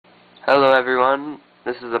Hello everyone,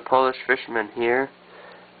 this is a Polish fisherman here.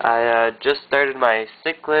 I just started my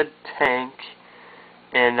cichlid tank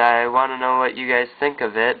and I want to know what you guys think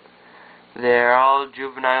of it. They're all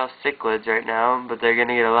juvenile cichlids right now, but they're going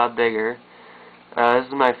to get a lot bigger. This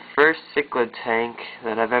is my first cichlid tank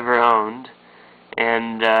that I've ever owned,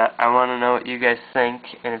 and I want to know what you guys think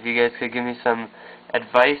and if you guys could give me some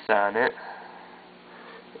advice on it.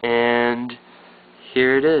 And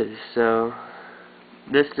here it is. So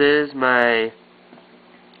this is my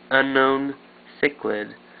unknown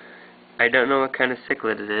cichlid. I don't know what kind of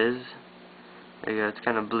cichlid it is. There you go, it's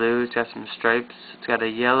kind of blue, it's got some stripes, it's got a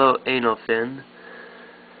yellow anal fin.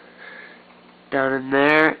 Down in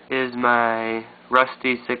there is my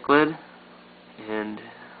rusty cichlid, and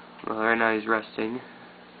well, right now he's rusting.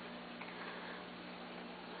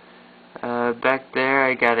 Back there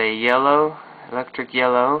I got a yellow, electric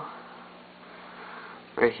yellow.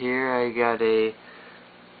 Right here I got a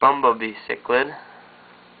bumblebee cichlid.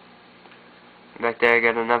 Back there I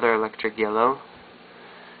got another electric yellow.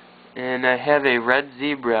 And I have a red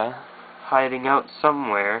zebra hiding out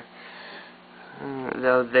somewhere.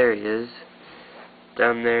 Oh, there he is.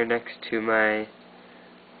 Down there next to my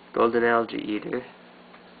golden algae eater.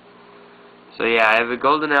 So yeah, I have a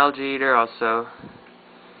golden algae eater also.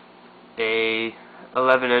 A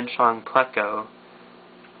 11-inch long pleco.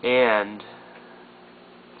 And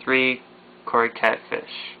 3 cory catfish.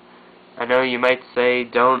 I know you might say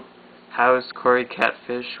don't house cory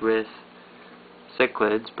catfish with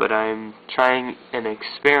cichlids, but I'm trying an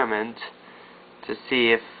experiment to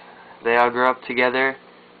see if they all grow up together.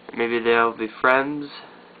 Maybe they'll be friends,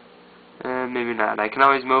 maybe not. I can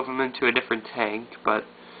always move them into a different tank, but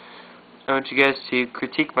I want you guys to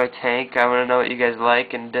critique my tank. I want to know what you guys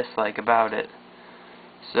like and dislike about it.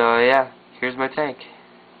 So yeah, here's my tank.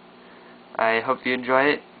 I hope you enjoy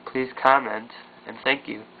it. Please comment, and thank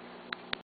you.